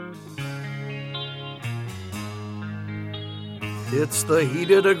It's the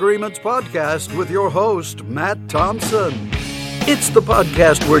Heated Agreements Podcast with your host, Matt Thompson. It's the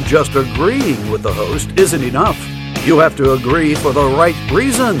podcast where just agreeing with the host isn't enough. You have to agree for the right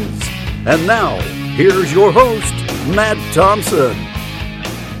reasons. And now, here's your host, Matt Thompson.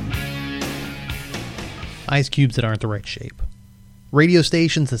 Ice cubes that aren't the right shape. Radio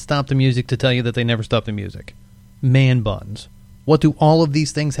stations that stop the music to tell you that they never stop the music. Man buns. What do all of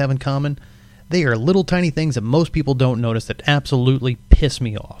these things have in common? They are little tiny things that most people don't notice that absolutely piss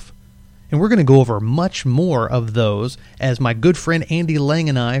me off. And we're going to go over much more of those as my good friend Andy Lang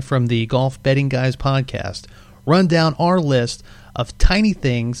and I from the Golf Betting Guys podcast run down our list of tiny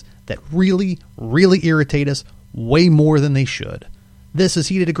things that really, really irritate us way more than they should. This is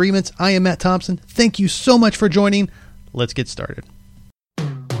Heated Agreements. I am Matt Thompson. Thank you so much for joining. Let's get started.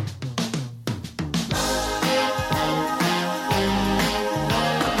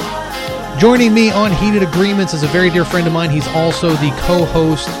 Joining me on Heated Agreements is a very dear friend of mine. He's also the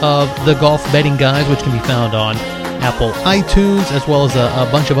co-host of The Golf Betting Guys, which can be found on Apple iTunes, as well as a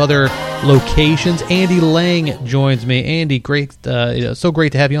bunch of other locations. Andy Lang joins me. Andy, great, so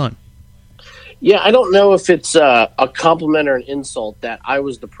great to have you on. Yeah, I don't know if it's a compliment or an insult that I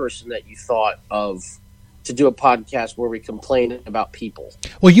was the person that you thought of to do a podcast where we complain about people.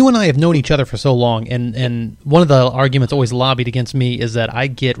 Well, you and I have known each other for so long, and one of the arguments always lobbied against me is that I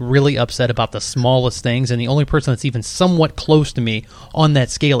get really upset about the smallest things, and the only person that's even somewhat close to me on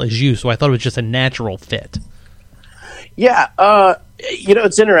that scale is you, so I thought it was just a natural fit. Yeah,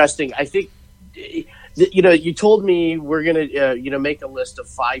 it's interesting. I think, you told me we're going to, make a list of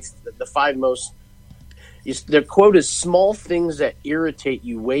the five most, the quote is small things that irritate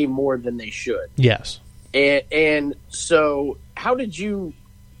you way more than they should. Yes. And so how did you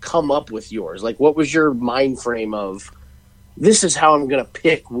come up with yours? Like, what was your mind frame of, this is how I'm going to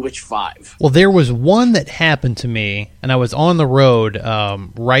pick which five? Well, there was one that happened to me, and I was on the road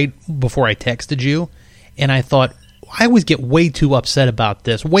right before I texted you, and I thought, I always get way too upset about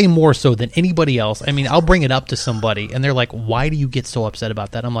this, way more so than anybody else. I mean, I'll bring it up to somebody, and they're like, why do you get so upset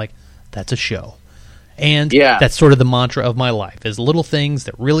about that? I'm like, that's a show. And That's sort of the mantra of my life, is little things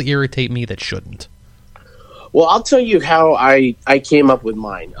that really irritate me that shouldn't. Well, I'll tell you how I came up with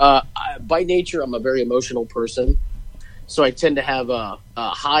mine. By nature, I'm a very emotional person, so I tend to have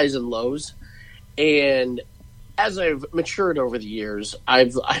highs and lows. And as I've matured over the years,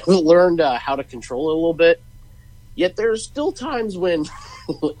 I've learned how to control it a little bit. Yet there's still times when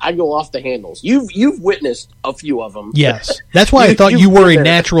I go off the handles. You've witnessed a few of them. Yes, that's why I thought you were a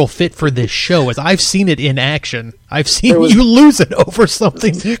natural fit for this show, as I've seen it in action. I've seen you lose it over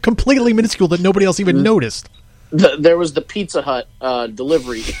something completely minuscule that nobody else even noticed. There was the Pizza Hut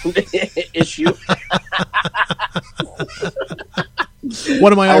delivery issue.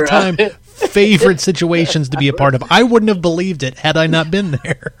 One of my all-time favorite situations to be a part of. I wouldn't have believed it had I not been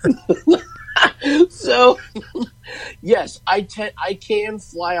there. So, yes, I can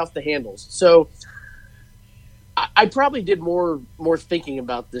fly off the handles. So, I probably did more thinking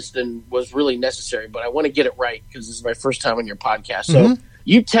about this than was really necessary, but I want to get it right because this is my first time on your podcast. So,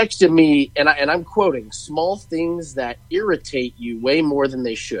 you texted me, and I'm quoting, small things that irritate you way more than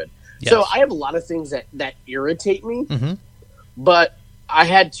they should. Yes. So, I have a lot of things that irritate me, but I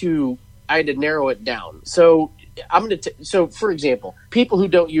had to narrow it down. So, so, for example, people who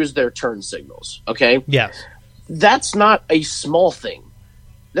don't use their turn signals, okay? Yes. That's not a small thing.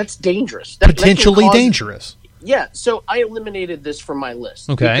 That's dangerous. Potentially dangerous. Yeah, so I eliminated this from my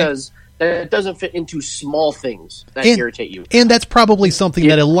list. Okay. Because that doesn't fit into small things that irritate you. And that's probably something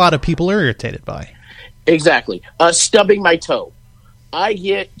that a lot of people are irritated by. Exactly. Stubbing my toe. I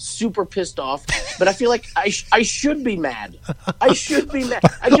get super pissed off, but I feel like I should be mad. I should be mad.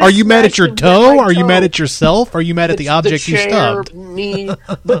 Are you mad at your toe? Are you mad at yourself? Are you mad at the object you stubbed? Me.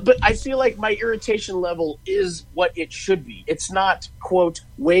 But I feel like my irritation level is what it should be. It's not, quote,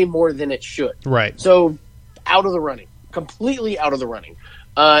 way more than it should. Right. So out of the running. Completely out of the running.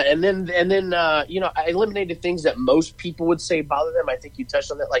 And then I eliminated things that most people would say bother them. I think you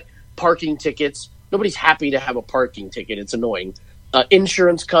touched on that, like parking tickets. Nobody's happy to have a parking ticket. It's annoying.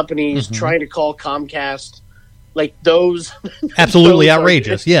 Insurance companies trying to call Comcast, like those. Absolutely those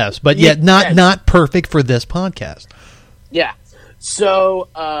outrageous, yes. But yet not perfect for this podcast. Yeah. So,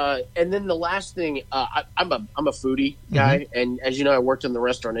 and then the last thing, I'm a foodie guy. And as you know, I worked in the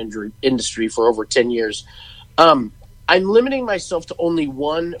restaurant industry for over 10 years. I'm limiting myself to only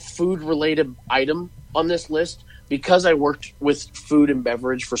one food-related item on this list because I worked with food and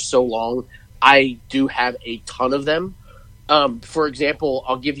beverage for so long. I do have a ton of them. For example,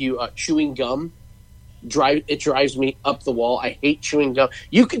 I'll give you chewing gum. It drives me up the wall. I hate chewing gum.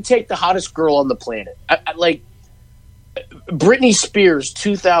 You could take the hottest girl on the planet. Britney Spears,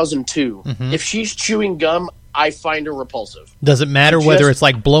 2002. If she's chewing gum, I find her repulsive. Does it matter whether it's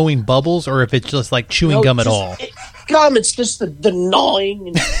like blowing bubbles or if it's just like chewing gum at all? Gum, it's just the gnawing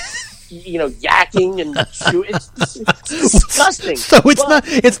and yakking and chewing. It's disgusting. So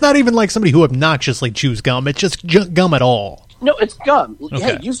it's not even like somebody who obnoxiously chews gum. It's just gum at all. No, it's gum. Okay.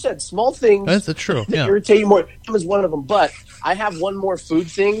 Hey, you said small things. That's true. That Yeah. irritate you more. Gum is one of them. But I have one more food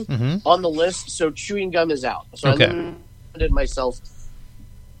thing on the list, so chewing gum is out. So Okay. I limited myself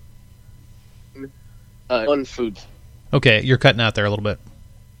on food. Okay, you're cutting out there a little bit.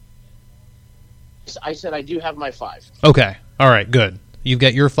 I said I do have my 5. Okay. All right, good. You've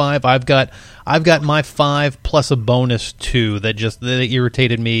got your 5. I've got my 5 plus a bonus 2 that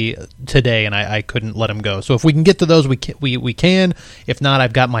irritated me today, and I couldn't let them go. So if we can get to those, we can. If not,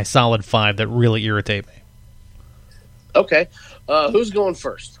 I've got my solid 5 that really irritate me. Okay. Who's going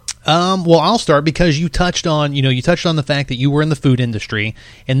first? Well, I'll start because you touched on the fact that you were in the food industry,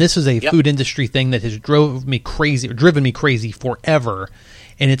 and this is a food industry thing that has driven me crazy forever,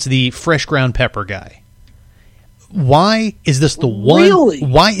 and it's the fresh ground pepper guy. Why is this the one? Really?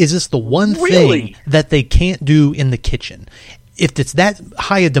 Why is this the one thing that they can't do in the kitchen? If it's that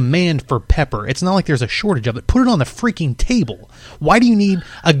high a demand for pepper, it's not like there's a shortage of it. Put it on the freaking table. Why do you need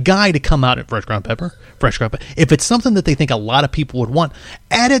a guy to come out at fresh ground pepper? If it's something that they think a lot of people would want,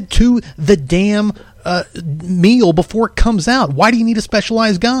 add it to the damn meal before it comes out. Why do you need a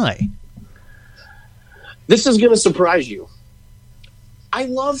specialized guy? This is going to surprise you. I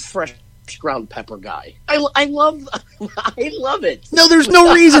love fresh ground pepper guy. I love it. No, there's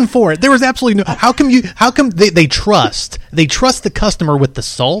no reason for it. There was absolutely no. How come they trust the customer with the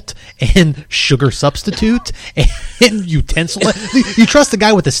salt and sugar substitute and utensil? You trust the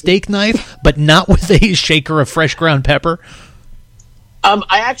guy with a steak knife, but not with a shaker of fresh ground pepper?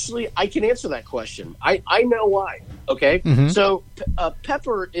 I can answer that question. I know why. Okay, so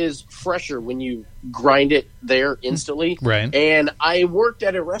pepper is fresher when you grind it there instantly. Right. And I worked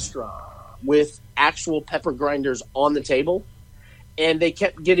at a restaurant with actual pepper grinders on the table, and they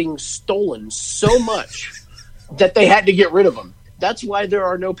kept getting stolen so much that they had to get rid of them. That's why there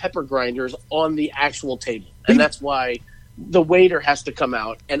are no pepper grinders on the actual table, and that's why the waiter has to come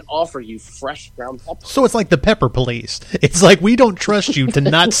out and offer you fresh ground pepper. So it's like the pepper police. It's like, we don't trust you to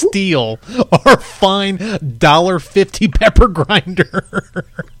not steal our fine $1.50 pepper grinder.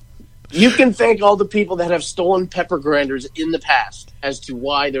 You can thank all the people that have stolen pepper grinders in the past as to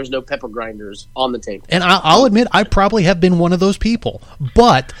why there's no pepper grinders on the table. And I'll admit, I probably have been one of those people.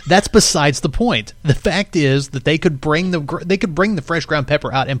 But that's besides the point. The fact is that they could bring the fresh ground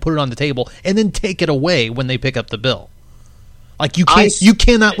pepper out and put it on the table, and then take it away when they pick up the bill. Like, you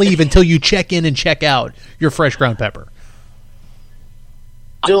cannot leave until you check in and check out your fresh ground pepper.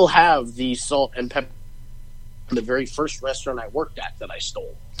 I still have the salt and pepper from the very first restaurant I worked at that I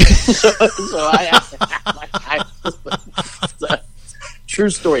stole. True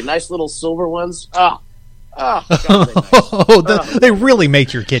story. Nice little silver ones. God, nice. They really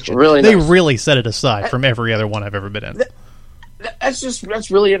make your kitchen. Really they nice. really set it aside from every other one I've ever been in.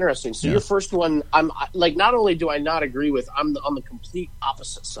 That's really interesting. So your first one, I'm like, not only do I not agree with, I'm on the complete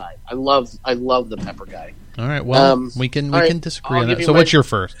opposite side. I love the pepper guy. All right, well, we can disagree on that. So what's your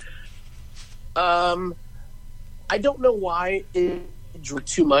first? I don't know why it drew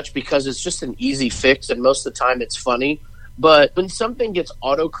too much, because it's just an easy fix, and most of the time it's funny. But when something gets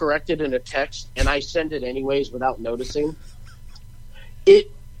auto-corrected in a text and I send it anyways without noticing,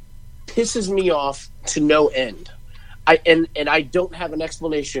 it pisses me off to no end. And I don't have an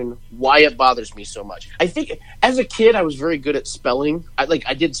explanation why it bothers me so much. I think as a kid I was very good at spelling.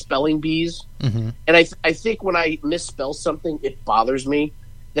 I did spelling bees, and I think when I misspell something, it bothers me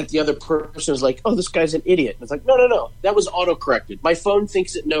that the other person is like, "Oh, this guy's an idiot." And it's like, no, that was auto-corrected. My phone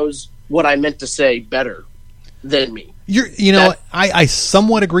thinks it knows what I meant to say better than me. I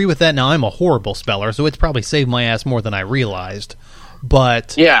somewhat agree with that. Now, I'm a horrible speller, so it's probably saved my ass more than I realized.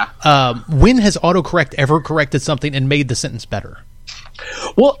 But when has autocorrect ever corrected something and made the sentence better?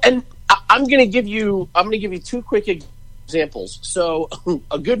 Well, and I'm going to give you two quick examples. So,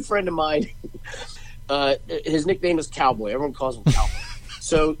 a good friend of mine, his nickname is Cowboy. Everyone calls him Cowboy.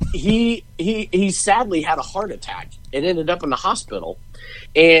 So he sadly had a heart attack and ended up in the hospital,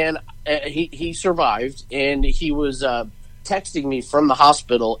 and he survived, and he was texting me from the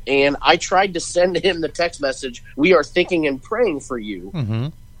hospital, and I tried to send him the text message, "We are thinking and praying for you,"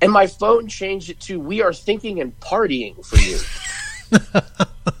 and my phone changed it to, "We are thinking and partying for you."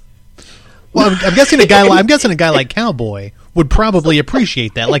 Well, I'm guessing a guy like Cowboy would probably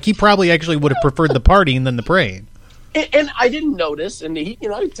appreciate that. Like, he probably actually would have preferred the partying than the praying. And I didn't notice, and he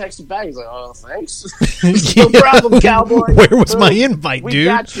texted back. He's like, "Oh, thanks, no problem, cowboy. Where was my invite, dude? We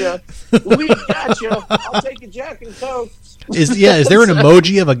got you. I'll take a Jack and Coke." Is there an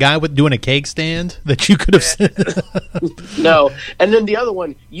emoji of a guy doing a cake stand that you could have sent? No. And then the other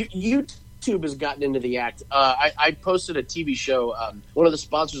one, YouTube has gotten into the act. I posted a TV show. One of the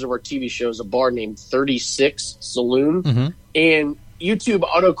sponsors of our TV show is a bar named 36 Saloon, and YouTube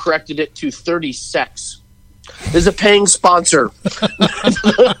auto-corrected it to 30 Sex. There's a paying sponsor.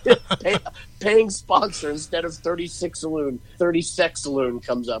 Paying sponsor instead of 36 Saloon. 30 Sex Saloon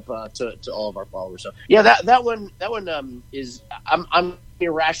comes up to all of our followers. So yeah, that one is I'm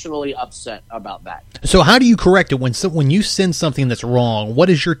irrationally upset about that. So how do you correct it when you send something that's wrong? What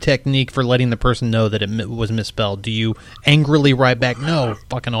is your technique for letting the person know that it was misspelled? Do you angrily write back, "No,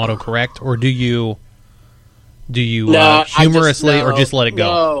 fucking autocorrect," or do you humorously or just let it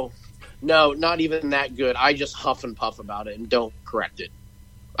go? No, not even that good. I just huff and puff about it and don't correct it.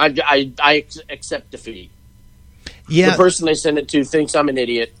 I accept defeat. Yeah. The person I send it to thinks I'm an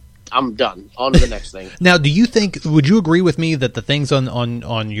idiot. I'm done. On to the next thing. Now, would you agree with me that the things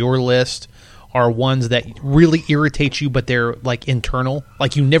on your list are ones that really irritate you, but they're like internal?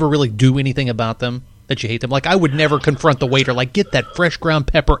 Like you never really do anything about them, that you hate them? Like I would never confront the waiter, like, "Get that fresh ground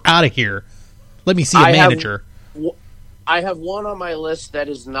pepper out of here. Let me see a manager." I have one on my list that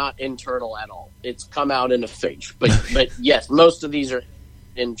is not internal at all. It's come out in a face. But yes, most of these are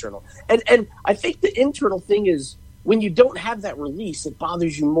internal. And I think the internal thing is when you don't have that release, it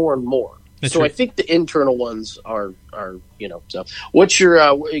bothers you more and more. That's so true. I think the internal ones are so what's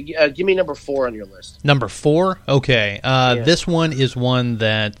your give me number 4 on your list. Number 4? Okay. This one is one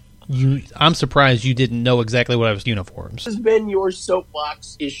that I'm surprised you didn't know exactly what I was uniforms. This has been your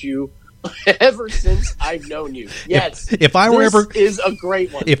soapbox issue ever since I've known you. Yes. If I were ever is a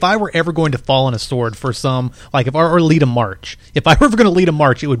great one. If I were ever going to fall on a sword for some, like or lead a march, if I were ever going to lead a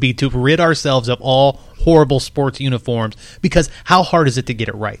march, it would be to rid ourselves of all horrible sports uniforms, because how hard is it to get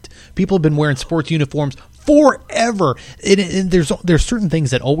it right? People have been wearing sports uniforms forever. And there's certain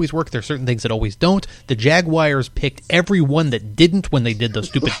things that always work. There's certain things that always don't. The Jaguars picked every one that didn't when they did those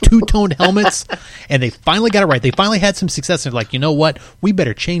stupid two-toned helmets, and they finally got it right. They finally had some success. They're like, you know what? We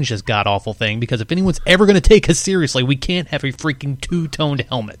better change this god-awful thing, because if anyone's ever going to take us seriously, we can't have a freaking two-toned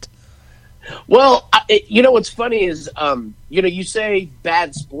helmet. Well, what's funny is, you say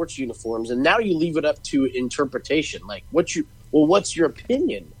bad sports uniforms, and now you leave it up to interpretation. Like, what's your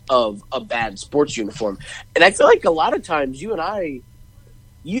opinion of a bad sports uniform? And I feel like a lot of times you and I,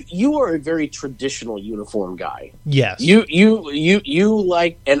 you are a very traditional uniform guy. Yes. You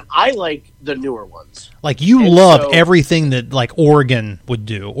like, and I like the newer ones. Like you love everything that like Oregon would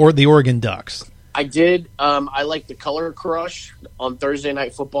do, or the Oregon Ducks. I did. I like the Color Crush on Thursday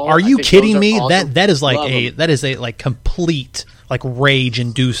Night Football. Are you kidding me? Awesome. That is like complete like rage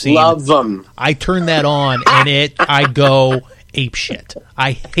inducing. Love them. I turn that on and I go ape shit.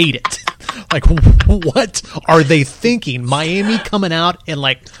 I hate it. Like, what are they thinking? Miami coming out in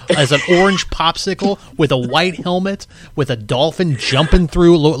like as an orange popsicle with a white helmet with a dolphin jumping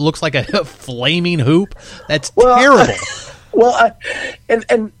through. Looks like a flaming hoop. That's terrible.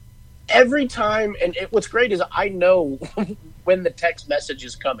 And every time, what's great is I know when the text message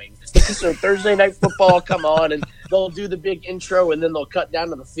is coming. So Thursday Night Football come on, and they'll do the big intro, and then they'll cut down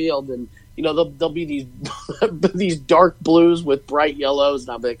to the field, and there'll be these dark blues with bright yellows,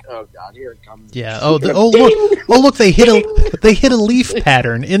 and I'm like, oh god, here it comes. Yeah. Look, they hit a leaf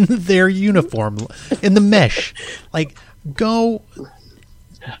pattern in their uniform, in the mesh. Like, go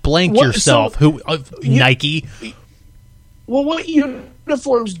blank yourself. Nike. Well, what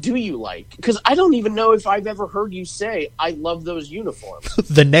uniforms do you like? Because I don't even know if I've ever heard you say, I love those uniforms.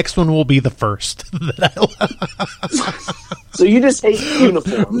 The next one will be the first. So you just hate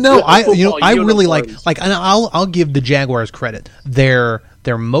uniforms. No, I really like, and I'll give the Jaguars credit. Their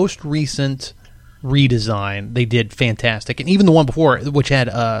most recent redesign, they did fantastic. And even the one before, which had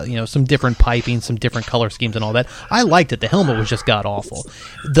some different piping, some different color schemes and all that, I liked it. The helmet was just god awful.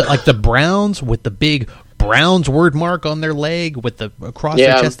 The Browns with the big Browns word mark on their leg with the across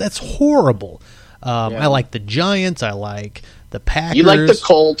their chest, that's horrible. I like the Giants. I like the Packers. You like the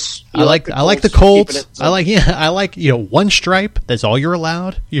Colts. I like the Colts. I like one stripe. That's all you're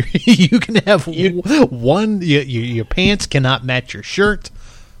allowed. You can have one. Your pants cannot match your shirt.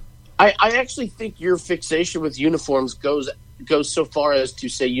 I actually think your fixation with uniforms goes so far as to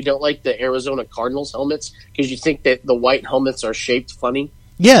say you don't like the Arizona Cardinals helmets because you think that the white helmets are shaped funny.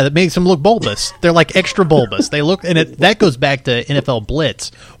 Yeah, that makes them look bulbous. They're like extra bulbous. They look, and that goes back to NFL Blitz,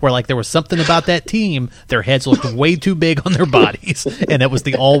 where like there was something about that team. Their heads looked way too big on their bodies, and it was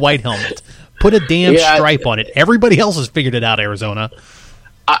the all white helmet. Put a damn stripe on it. Everybody else has figured it out, Arizona.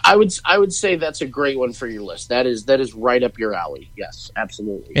 I would say that's a great one for your list. That is right up your alley. Yes,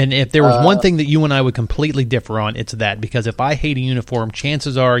 absolutely. And if there was one thing that you and I would completely differ on, it's that. Because if I hate a uniform,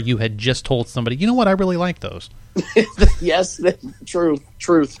 chances are you had just told somebody, you know what, I really like those. Yes, truth.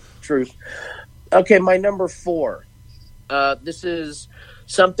 Okay, my number 4. This is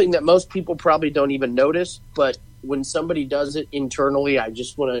something that most people probably don't even notice, but when somebody does it internally, I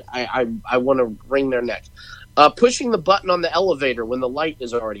just want to I want to wring their neck. Pushing the button on the elevator when the light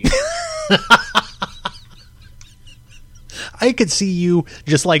is already on. I could see you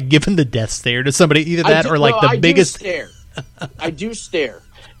just like giving the death stare to somebody, either that or like the biggest stare. I do stare,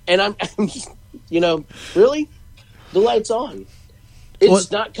 and I'm really, the light's on. It's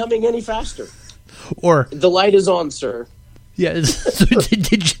not coming any faster. Or the light is on, sir. Yeah. So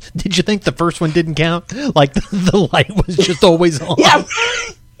did you think the first one didn't count? Like the light was just always on. Yeah.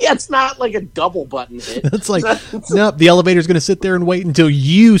 Yeah, it's not like a double button hit. It's like, nope, the elevator's going to sit there and wait until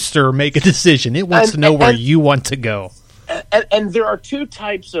you, sir, make a decision. It wants to know where you want to go. And there are 2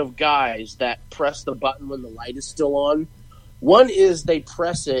 types of guys that press the button when the light is still on. One is they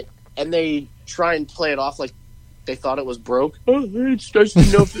press it and they try and play it off like they thought it was broke. Oh, it's nice to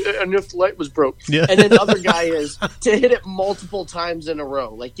know if the light was broke. Yeah. And then the other guy is to hit it multiple times in a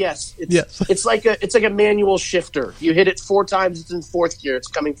row. Like, it's like a manual shifter. You hit it 4 times, it's in 4th gear. It's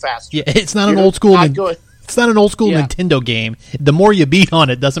coming faster. Yeah, it's not an old school. It's not an old school Nintendo game. The more you beat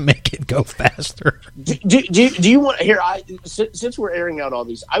on it, doesn't make it go faster. Do you want to hear? Since we're airing out all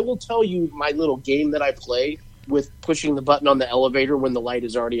these, I will tell you my little game that I play with pushing the button on the elevator when the light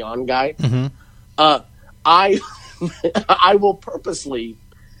is already on, guy. Mm-hmm. I will purposely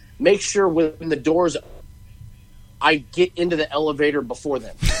make sure when the doors, I get into the elevator before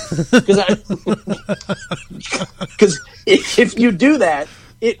them. Because if you do that,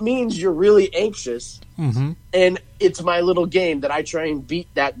 it means you're really anxious. Mm-hmm. And it's my little game that I try and beat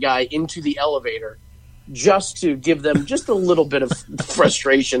that guy into the elevator just to give them just a little bit of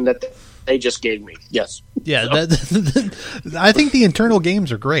frustration that they just gave me. Yes. Yeah, I think the internal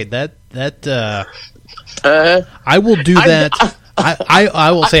games are great. I will do that.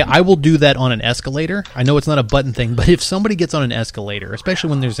 I will say I will do that on an escalator. I know it's not a button thing, but if somebody gets on an escalator, especially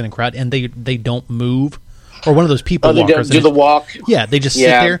when there's in a crowd and they don't move, or one of those people walkers, do the walk. Yeah, they just sit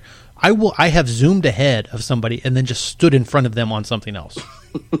there. I have zoomed ahead of somebody and then just stood in front of them on something else.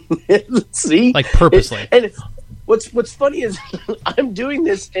 See, like purposely. And what's funny is I'm doing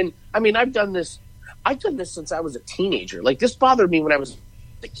this, and I mean I've done this since I was a teenager. Like this bothered me when I was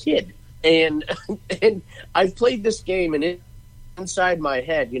a kid. And I've played this game, and inside my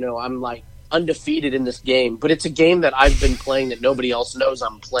head, I'm like undefeated in this game. But it's a game that I've been playing that nobody else knows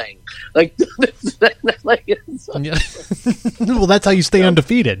I'm playing. Well, that's how you stay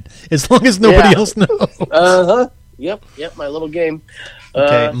undefeated, as long as nobody else knows. Yep. My little game.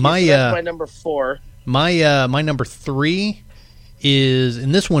 Okay, that's my number 4. My number 3 is,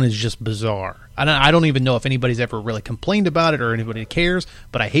 and this one is just bizarre. I don't even know if anybody's ever really complained about it or anybody cares,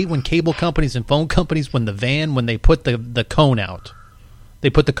 but I hate when cable companies and phone companies, when they put the cone out. They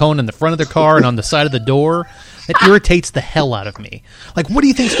put the cone in the front of their car and on the side of the door. It irritates the hell out of me. Like, what do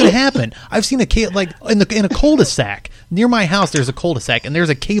you think's going to happen? I've seen like in a cul-de-sac near my house. There's a cul-de-sac and there's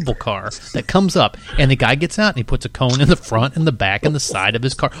a cable car that comes up, and the guy gets out and he puts a cone in the front and the back and the side of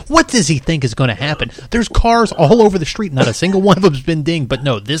his car. What does he think is going to happen? There's cars all over the street. Not a single one of them's been dinged, but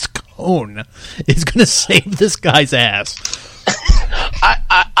no, this cone is going to save this guy's ass.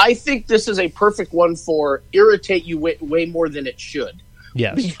 I think this is a perfect one for irritate you way more than it should.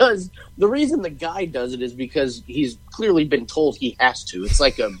 Yes. Because the reason the guy does it is because he's clearly been told he has to. It's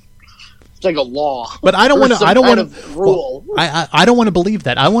like a law. But I don't want to. I don't want to rule. Well, I don't want to believe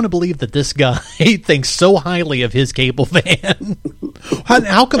that. I want to believe that this guy thinks so highly of his cable van.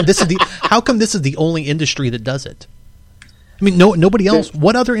 How come this is the only industry that does it? I mean, nobody else.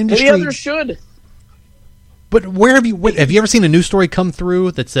 What other industry? Any other should. But have you ever seen a news story come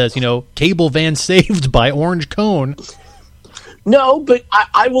through that says, cable van saved by orange cone? No, but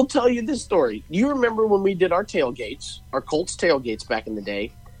I will tell you this story. You remember when we did our tailgates, our Colts tailgates back in the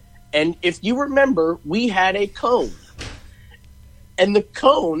day? And if you remember, we had a cone. And the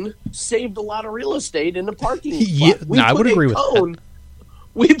cone saved a lot of real estate in the parking spot. Yeah, I would agree with that.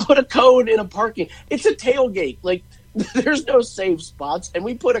 We put a cone in a parking. It's a tailgate. Like, there's no safe spots. And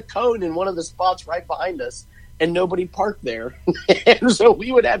we put a cone in one of the spots right behind us, and nobody parked there. And so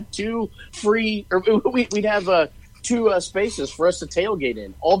we would have we'd have two spaces for us to tailgate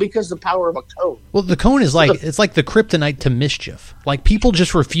in, all because of the power of a cone. Well, the cone is it's like the kryptonite to mischief. Like, people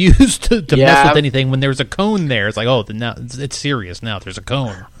just refuse to mess with anything when there's a cone there. It's like, oh, now it's serious now. There's a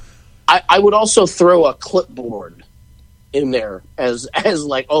cone. I would also throw a clipboard in there as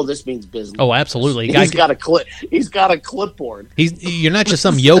like, oh, this means business. Oh, absolutely. He's got a clipboard. You're not just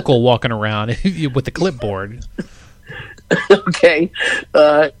some yokel walking around with the clipboard. Okay,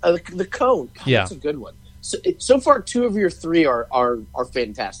 the cone. God, Yeah, that's a good one. So far, 2 of your 3 are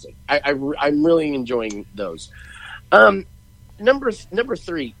fantastic. I'm really enjoying those. Number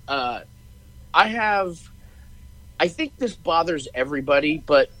 3. I think this bothers everybody,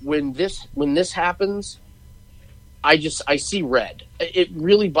 but when this happens, I see red. It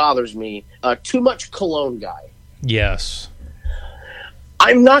really bothers me. Too much cologne guy. yes.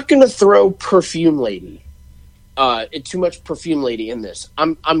 I'm not going to throw perfume lady. Too much perfume lady in this.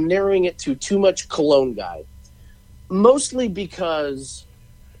 I'm narrowing it to too much cologne guy. Mostly because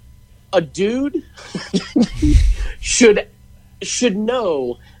a dude should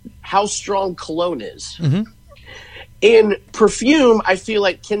know how strong cologne is. Mm-hmm. And perfume, I feel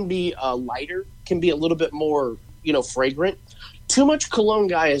like, can be lighter, can be a little bit more, fragrant. Too much cologne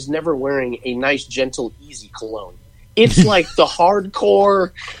guy is never wearing a nice, gentle, easy cologne. It's like the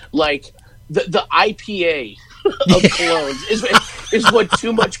hardcore, like the IPA of colognes is what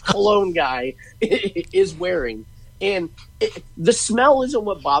too much cologne guy is wearing. And the smell isn't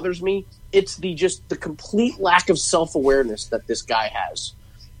what bothers me. It's the complete lack of self-awareness that this guy has.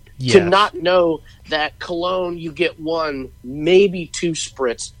 Yes. To not know that cologne, you get 1, maybe 2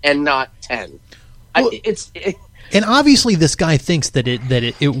 spritz and not 10. Well, and obviously this guy thinks that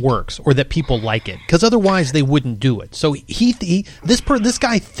it works or that people like it, because otherwise they wouldn't do it. So this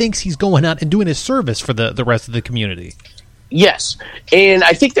guy thinks he's going out and doing his service for the rest of the community. Yes, and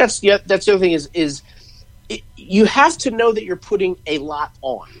I think that's the other thing is you have to know that you're putting a lot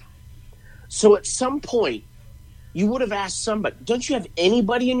on. So at some point, you would have asked somebody. Don't you have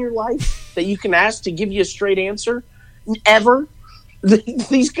anybody in your life that you can ask to give you a straight answer? Ever?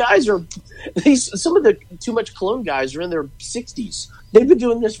 These guys some of the too much cologne guys are in their 60s. They've been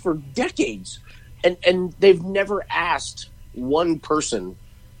doing this for decades, and they've never asked one person,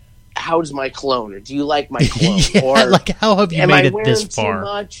 how's my cologne, or do you like my cologne? Yeah, or like, how have you made it this far? Too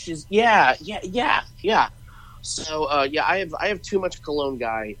much? Yeah. So I have too much cologne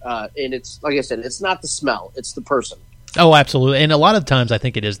guy, and it's like I said, it's not the smell, it's the person. Oh, absolutely. And a lot of times I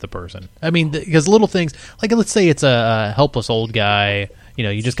think it is the person. I mean, because little things, like let's say it's a helpless old guy,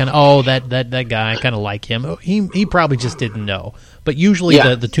 you just kind of, that guy, kind of like him. He probably just didn't know. But usually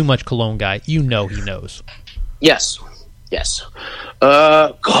the too much cologne guy, he knows. Yes.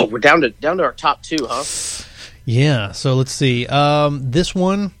 God, we're down to our top 2, huh? Yeah, so let's see. This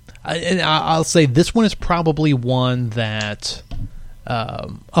one, I'll say this one is probably one that a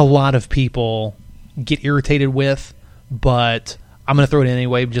lot of people get irritated with, but I'm going to throw it in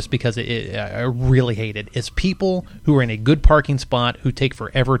anyway just because I really hate it. It's people who are in a good parking spot who take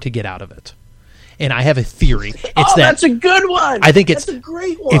forever to get out of it. And I have a theory. That's a good one. I think that's a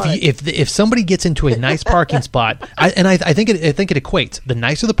great one. If somebody gets into a nice parking spot, I think it equates. The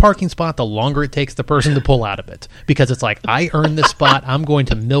nicer the parking spot, the longer it takes the person to pull out of it, because it's like, I earned this spot. I'm going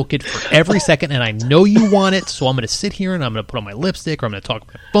to milk it for every second, and I know you want it, so I'm going to sit here and I'm going to put on my lipstick, or I'm going to talk on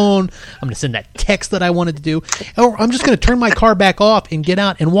my phone. I'm going to send that text that I wanted to do, or I'm just going to turn my car back off and get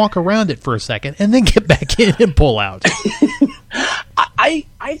out and walk around it for a second, and then get back in and pull out. I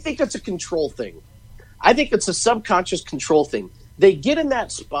think that's a control thing. I think it's a subconscious control thing. They get in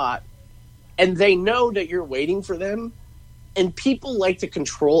that spot, and they know that you're waiting for them, and people like to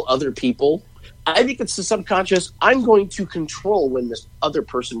control other people. I think it's the subconscious. I'm going to control when this other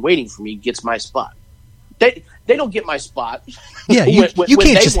person waiting for me gets my spot. They don't get my spot. Yeah, you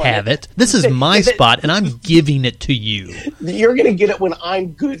can't just have it. This is my spot, and I'm giving it to you. You're going to get it when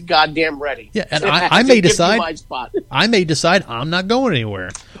I'm good goddamn ready. Yeah, and I may decide. I may decide I'm not going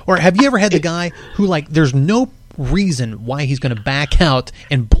anywhere. Or have you ever had the guy who, like, there's no reason why he's going to back out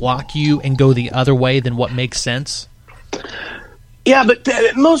and block you and go the other way than what makes sense? Yeah, but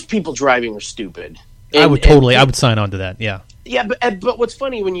most people driving are stupid. I would sign on to that. Yeah. Yeah, but what's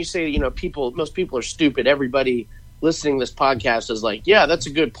funny when you say, most people are stupid, everybody listening to this podcast is like, yeah, that's a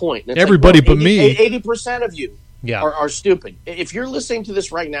good point. And everybody but me. 80% of you are stupid. If you're listening to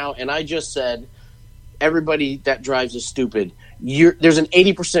this right now and I just said everybody that drives is stupid, there's an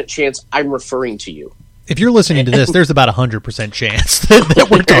 80% chance I'm referring to you. If you're listening to this, there's about 100% chance that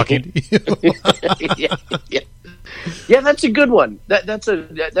we're talking to you. Yeah, that's a good one. That's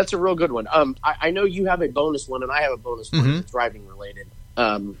a real good one. I know you have a bonus one, and I have a bonus one that's driving related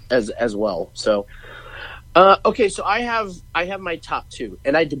as well. So, okay, so I have my top 2,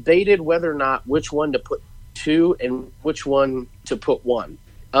 and I debated whether or not which one to put 2 and which one to put 1.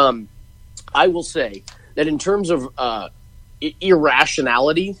 I will say that in terms of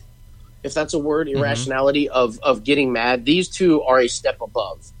irrationality, if that's a word, irrationality of getting mad. These two are a step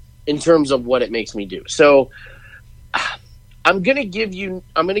above in terms of what it makes me do. So I'm gonna give you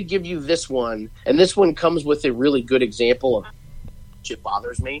this one, and this one comes with a really good example of it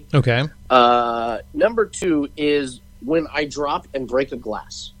bothers me. Okay. Number 2 is when I drop and break a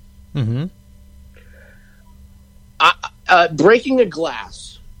glass. Mm-hmm. Breaking a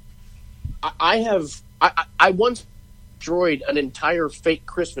glass. I once destroyed an entire fake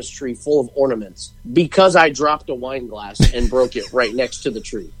Christmas tree full of ornaments because I dropped a wine glass and broke it right next to the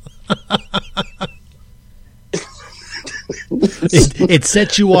tree. It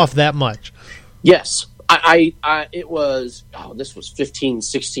sets you off that much. Yes. It was, this was 15,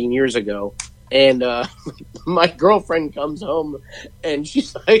 16 years ago. And my girlfriend comes home and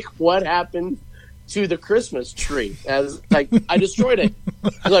she's like, what happened to the Christmas tree? I destroyed it.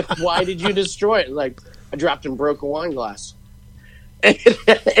 I was like, why did you destroy it? Like, I dropped and broke a wine glass.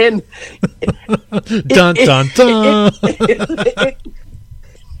 And dun, dun, dun.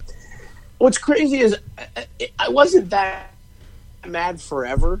 What's crazy is I wasn't that mad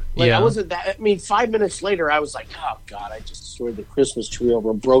forever. I wasn't that. 5 minutes later, I was like, "Oh God, I just destroyed the Christmas tree over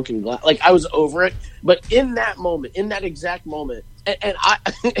a broken glass." I was over it. But in that moment, in that exact moment, and I,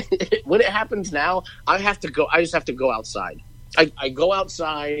 when it happens now, I have to go. I just have to go outside. I go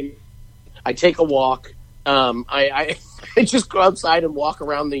outside. I take a walk. I just go outside and walk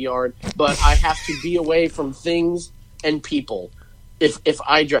around the yard. But I have to be away from things and people. If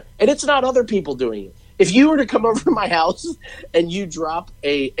I drive, and it's not other people doing it. If you were to come over to my house and you drop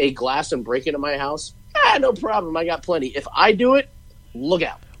a glass and break into my house, no problem. I got plenty. If I do it, look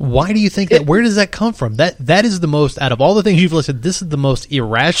out. Why do you think that? Where does that come from? That is the most, out of all the things you've listed, this is the most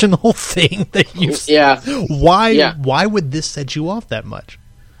irrational thing that you've said. Yeah. Why would this set you off that much?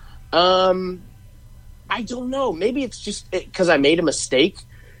 I don't know. Maybe it's just because I made a mistake.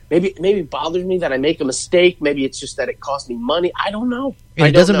 Maybe it bothers me that I make a mistake. Maybe it's just that it cost me money. I don't know. And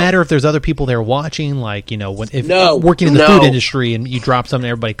it doesn't matter if there's other people there watching, working in the food industry and you drop something,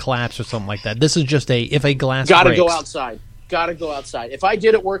 everybody claps or something like that. This is just if a glass Gotta breaks. Gotta go outside. If I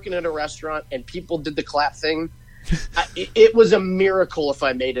did it working at a restaurant and people did the clap thing, it was a miracle if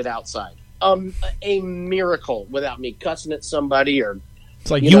I made it outside. A miracle without me cussing at somebody or.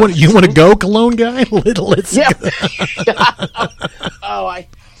 It's like, you want to go, Cologne guy? Let's yeah. go.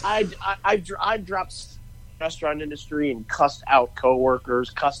 I dropped restaurant industry and cussed out coworkers,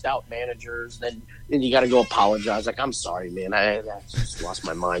 cussed out managers. Then you got to go apologize. Like, I'm sorry, man. I just lost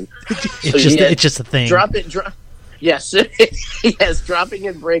my mind. It's just a thing. Yes, yes. Dropping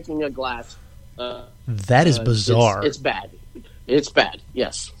and breaking a glass. That is bizarre. It's bad. It's bad.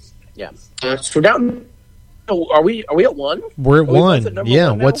 Yes. Yeah. So down. Are we at 1? We're at 1.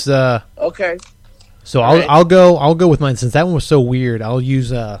 Yeah. What's Okay. So I'll go with mine since that one was so weird. I'll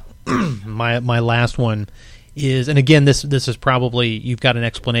use my last one is, and again this is probably, you've got an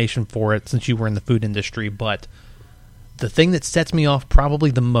explanation for it since you were in the food industry, but the thing that sets me off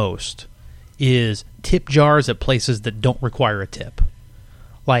probably the most is tip jars at places that don't require a tip.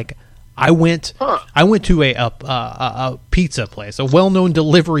 Like I went to a pizza place, a well-known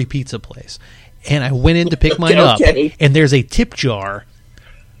delivery pizza place, and I went in to pick mine up, and there's a tip jar.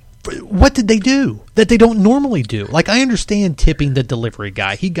 What did they do that they don't normally do? Like, I understand tipping the delivery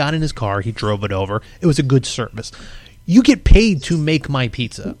guy. He got in his car. He drove it over. It was a good service. You get paid to make my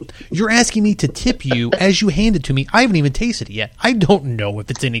pizza. You're asking me to tip you as you hand it to me. I haven't even tasted it yet. I don't know if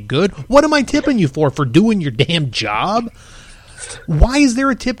it's any good. What am I tipping you for doing your damn job? Why is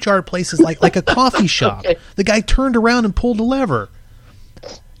there a tip jar at places like a coffee shop? The guy turned around and pulled a lever.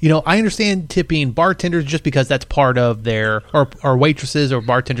 I understand tipping bartenders just because that's part of their, or waitresses or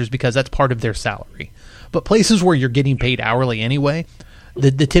bartenders because that's part of their salary. But places where you're getting paid hourly anyway, the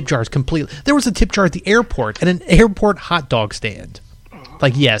tip jar is completely... There was a tip jar at the airport, at an airport hot dog stand.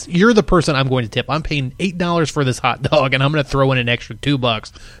 Like, yes, you're the person I'm going to tip. I'm paying $8 for this hot dog, and I'm going to throw in an extra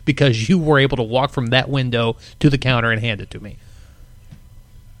 $2 because you were able to walk from that window to the counter and hand it to me.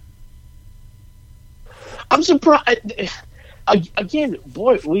 I'm surprised... Again,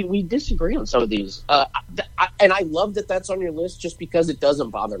 boy, we disagree on some of these, and I love that that's on your list just because it doesn't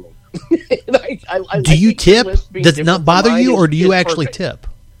bother me. Do you tip? Does it not bother you, or do you actually tip?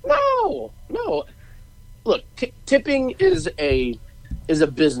 No. Look, tipping is a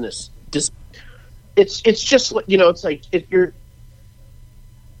business. It's just it's like if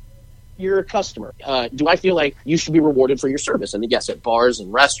you're a customer. Do I feel like you should be rewarded for your service? And yes, at bars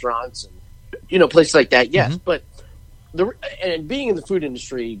and restaurants and places like that, yes, but. And being in the food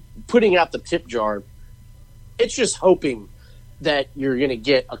industry, putting out the tip jar, it's just hoping that you're going to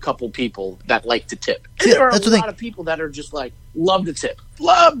get a couple people that like to tip. And there are a lot of people that are just like, love to tip.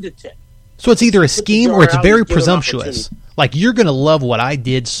 So it's either a scheme jar or it's out very and give an presumptuous. Like, you're going to love what I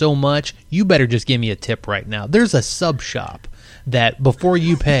did so much, you better just give me a tip right now. There's a sub shop that before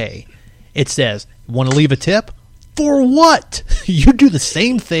you pay, it says, want to leave a tip? For what? You do the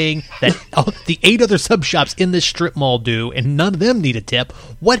same thing that the 8 other sub shops in this strip mall do, and none of them need a tip.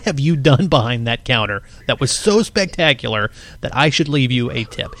 What have you done behind that counter that was so spectacular that I should leave you a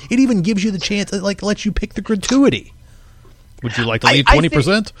tip? It even gives you the chance, it like lets you pick the gratuity. Would you like to leave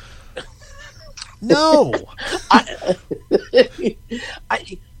 20%? No.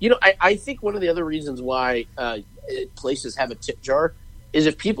 I think one of the other reasons why places have a tip jar is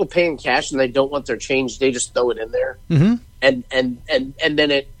if people pay in cash and they don't want their change, they just throw it in there, and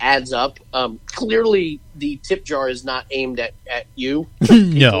then it adds up. Clearly, the tip jar is not aimed at you,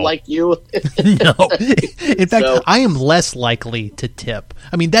 No, like you. No. In fact, I am less likely to tip.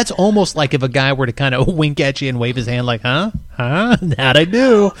 I mean, that's almost like if a guy were to kind of wink at you and wave his hand, like, "Huh? How'd I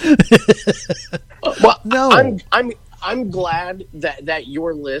do?" Well, No. I'm glad that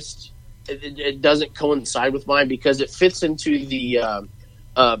your list it doesn't coincide with mine because it fits into the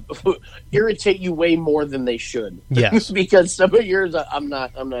irritate you way more than they should. Yes. Because some of yours I'm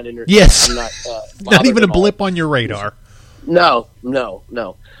not interested. Yes. I'm not Not even a bothered at all. blip on your radar. No.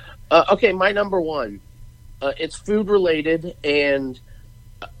 Okay, my number one. It's food related, and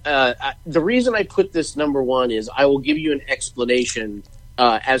the reason I put this number one is I will give you an explanation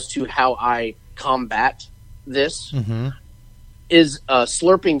as to how I combat this. Is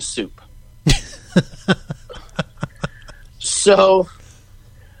slurping soup. So,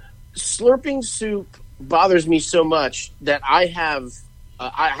 slurping soup bothers me so much that I have.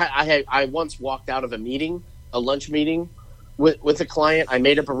 I once walked out of a lunch meeting, with a client. I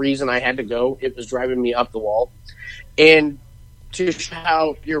made up a reason I had to go. It was driving me up the wall, and to show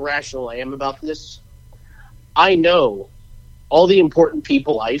how irrational I am about this, I know all the important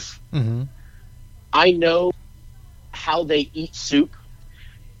people in life. I know how they eat soup,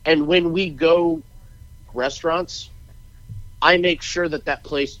 and when we go restaurants, I make sure that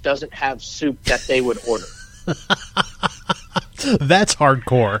place doesn't have soup that they would order. That's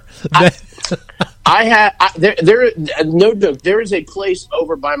hardcore. No joke. There is a place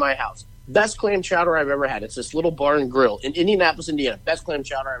over by my house. Best clam chowder I've ever had. It's this little bar and grill in Indianapolis, Indiana. Best clam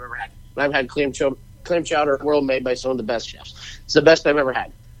chowder I've ever had. And I've had clam chowder in the world made by some of the best chefs. It's the best I've ever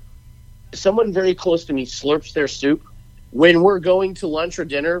had. Someone very close to me slurps their soup. When we're going to lunch or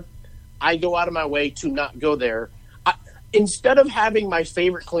dinner, I go out of my way to not go there. Instead of having my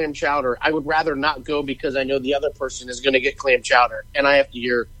favorite clam chowder, I would rather not go because I know the other person is going to get clam chowder, and I have to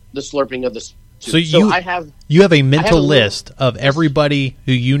hear the slurping of the soup. So you have a mental list of everybody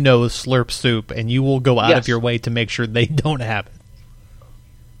who you know slurps soup, and you will go out of your way to make sure they don't have it.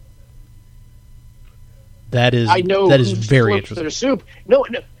 That is very interesting. Their soup. No,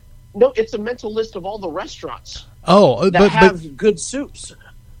 it's a mental list of all the restaurants. That have good soups.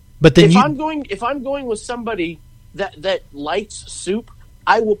 But then if I'm going with somebody that likes soup,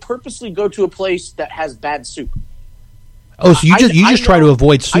 I will purposely go to a place that has bad soup. Oh, so you just try to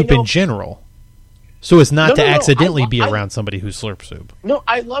avoid soup in general, so as not to accidentally be around somebody who slurps soup. No,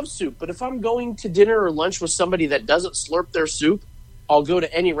 I love soup, but if I'm going to dinner or lunch with somebody that doesn't slurp their soup, I'll go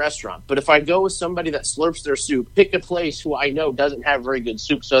to any restaurant. But if I go with somebody that slurps their soup, pick a place who I know doesn't have very good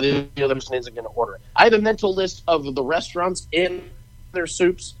soup, so the other person isn't going to order it. I have a mental list of the restaurants and their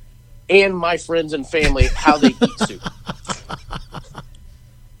soups and my friends and family, how they eat soup.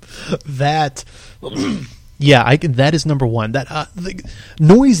 That is number one. That the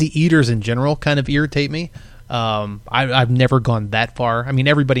noisy eaters in general kind of irritate me. I've never gone that far. I mean,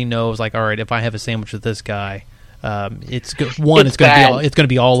 everybody knows, like, all right, if I have a sandwich with this guy, it's going to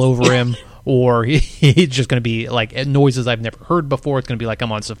be all over him, or he's just going to be like noises I've never heard before. It's going to be like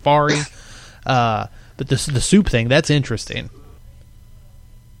I'm on safari. But the soup thing, that's interesting.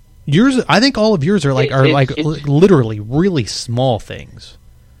 Yours, I think all of yours are literally really small things.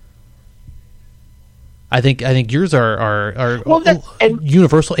 I think yours are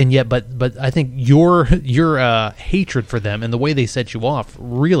universal, and yet, but I think your hatred for them and the way they set you off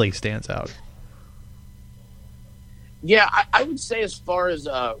really stands out. Yeah, I would say as far as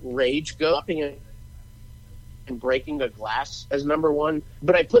rage goes, and breaking a glass as number one,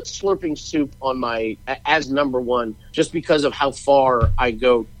 but I put slurping soup on as number one just because of how far I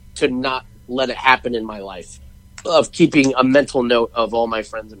go to not let it happen in my life, of keeping a mental note of all my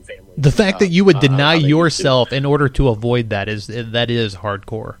friends and family. The fact that you would deny yourself in order to avoid that is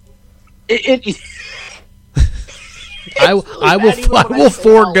hardcore. I will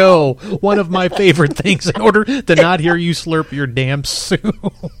forego one of my favorite things in order to not hear you slurp your damn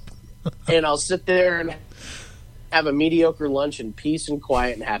soup. And I'll sit there and have a mediocre lunch in peace and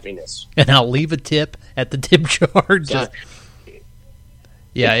quiet and happiness. And I'll leave a tip at the tip jar.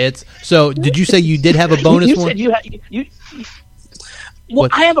 Yeah, it's so. Did you say you did have a bonus you one? Said you. Well,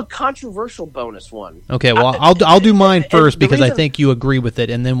 I have a controversial bonus one. Okay, well, I'll do mine first because I reason, think you agree with it,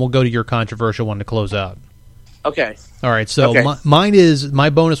 and then we'll go to your controversial one to close out. Okay. All right. So my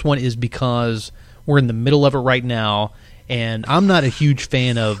bonus one is because we're in the middle of it right now, and I'm not a huge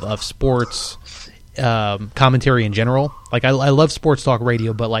fan of sports commentary in general. Like I love sports talk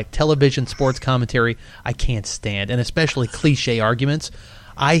radio, but like television sports commentary, I can't stand, and especially cliche arguments.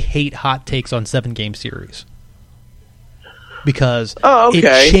 I hate hot takes on 7-game series. Because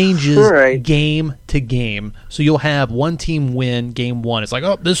it changes game to game. So you'll have one team win game 1. It's like,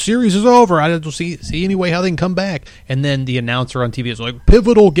 oh, this series is over. I don't see any way how they can come back. And then the announcer on TV is like,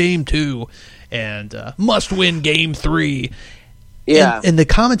 pivotal game 2 and must win game 3. Yeah. And the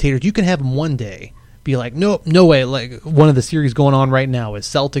commentators, you can have them one day be like, nope, no way. Like one of the series going on right now is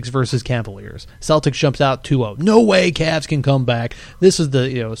Celtics versus Cavaliers. Celtics jumps out 2-0. No way Cavs can come back. This is the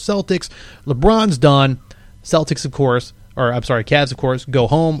Celtics. LeBron's done. Celtics, of course. Or, I'm sorry, Cavs, of course, go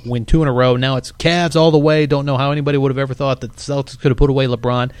home, win 2 in a row. Now it's Cavs all the way. Don't know how anybody would have ever thought that the Celtics could have put away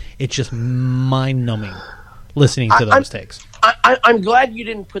LeBron. It's just mind-numbing listening to those takes. I'm glad you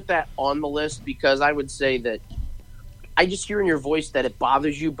didn't put that on the list because I would say that I just hear in your voice that it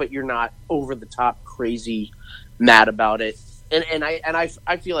bothers you, but you're not over-the-top crazy mad about it. And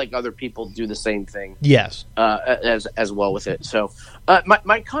I feel like other people do the same thing. Yes. As well with it. So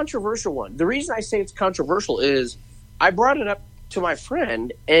my controversial one, the reason I say it's controversial is I brought it up to my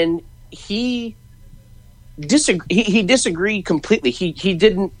friend, and he disagreed completely. He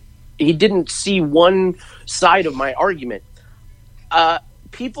didn't see one side of my argument.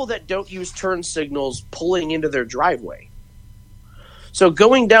 People that don't use turn signals pulling into their driveway. So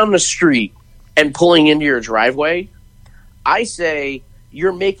going down the street and pulling into your driveway, I say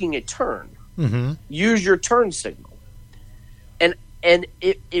you're making a turn. Mm-hmm. Use your turn signal. And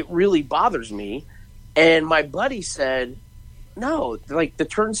it really bothers me. And my buddy said, no, like the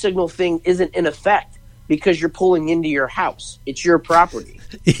turn signal thing isn't in effect because you're pulling into your house. It's your property.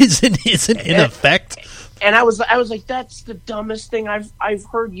 Isn't in effect? And I was like, that's the dumbest thing I've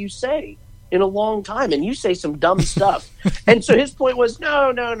heard you say in a long time. And you say some dumb stuff. And so his point was,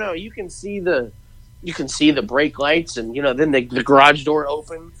 no, you can see the brake lights and then the garage door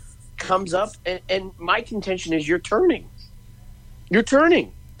open comes up and my contention is you're turning. You're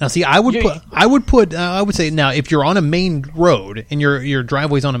turning. Now, see, I would say now if you're on a main road and your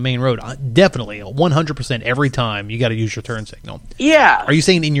driveway's on a main road, definitely 100% every time you got to use your turn signal. Yeah. Are you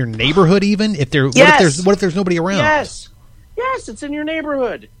saying in your neighborhood even? What if there's nobody around? Yes, it's in your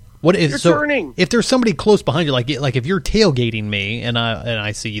neighborhood. You're turning. If there's somebody close behind you, like if you're tailgating me and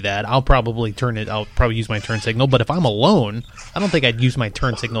I see that, I'll probably use my turn signal. But if I'm alone, I don't think I'd use my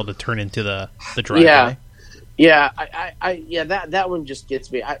turn signal to turn into the driveway. Yeah, that one just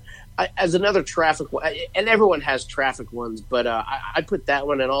gets me. I as another traffic one, and everyone has traffic ones, but I put that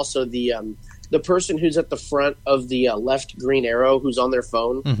one, and also the person who's at the front of the left green arrow who's on their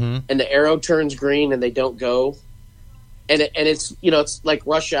phone, mm-hmm. and the arrow turns green and they don't go, and it's it's like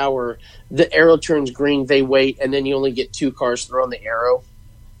rush hour. The arrow turns green, they wait, and then you only get 2 cars thrown the arrow.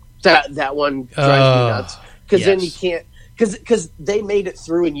 That one drives me nuts because then you can't because they made it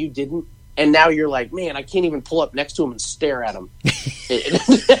through and you didn't. And now you're like, man, I can't even pull up next to him and stare at him.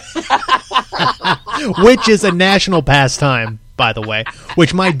 Which is a national pastime, by the way,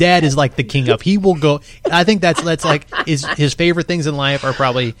 which my dad is like the king of. He will go. I think that's like his favorite things in life are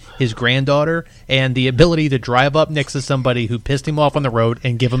probably his granddaughter and the ability to drive up next to somebody who pissed him off on the road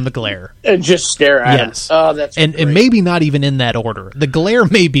and give him the glare. And just stare at him. Oh, that's and maybe not even in that order. The glare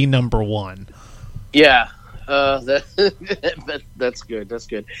may be number 1. Yeah. That's good. That's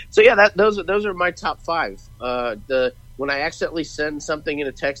good. So yeah, those are my top 5. When I accidentally send something in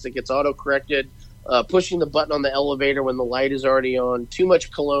a text that gets auto corrected, pushing the button on the elevator when the light is already on, too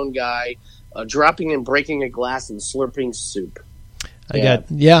much cologne guy, dropping and breaking a glass, and slurping soup.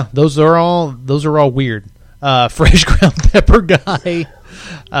 Those are all weird. Fresh ground pepper guy.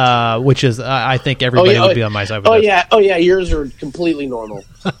 Which is, I think everybody would be on my side with that. Oh yeah, yours are completely normal.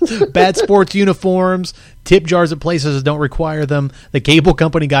 Bad sports uniforms, tip jars at places that don't require them, the cable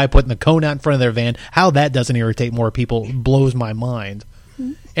company guy putting the cone out in front of their van. How that doesn't irritate more people blows my mind.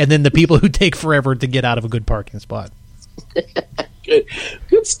 And then the people who take forever to get out of a good parking spot.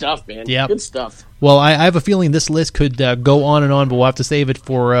 Good stuff, man. Yeah, good stuff. Well, I have a feeling this list could go on and on, but we'll have to save it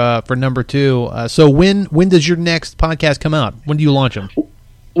for number 2. So when does your next podcast come out? When do you launch them?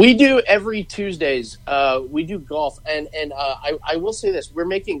 We do every Tuesdays. We do golf, and I will say this: we're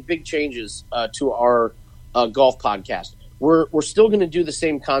making big changes to our golf podcast. We're still going to do the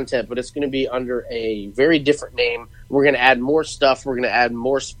same content, but it's going to be under a very different name. We're going to add more stuff. We're going to add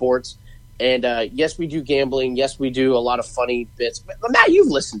more sports. And yes, we do gambling. Yes, we do a lot of funny bits. But Matt, you've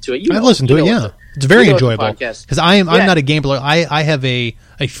listened to it. I've listened to it, yeah. It's very enjoyable. Because I'm not a gambler. I have a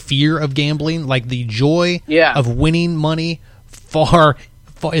fear of gambling. Like the joy of winning money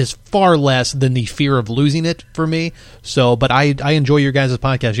is far less than the fear of losing it for me. So, but I enjoy your guys'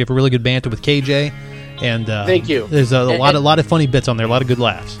 podcast. You have a really good banter with KJ. And thank you. There's a lot of funny bits on there, a lot of good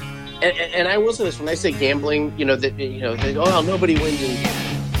laughs. And I will say this: when I say gambling, nobody wins in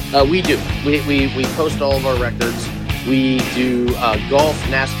gambling. We do. We post all of our records. We do golf,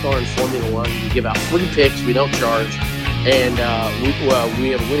 NASCAR, and Formula One. We give out free picks. We don't charge. And we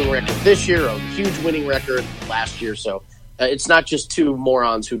have a winning record this year, a huge winning record last year. So it's not just two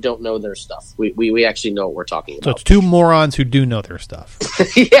morons who don't know their stuff. We actually know what we're talking about. So it's two morons who do know their stuff.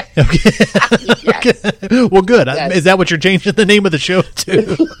 Yeah. Okay. Yes. Okay. Well, good. Yes. Is that what you're changing the name of the show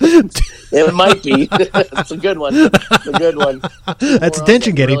to? It might be. It's a good one. It's a good one. That's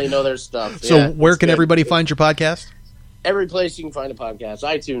attention getting. Really know their stuff. So where can everybody find your podcast? Every place you can find a podcast: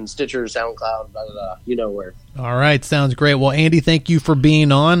 iTunes, Stitcher, SoundCloud, blah, blah, blah. You know where. All right, sounds great. Well, Andy, thank you for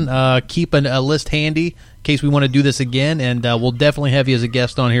being on. Keep a list handy in case we want to do this again, and we'll definitely have you as a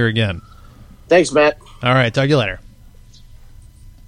guest on here again. Thanks, Matt. All right, talk to you later.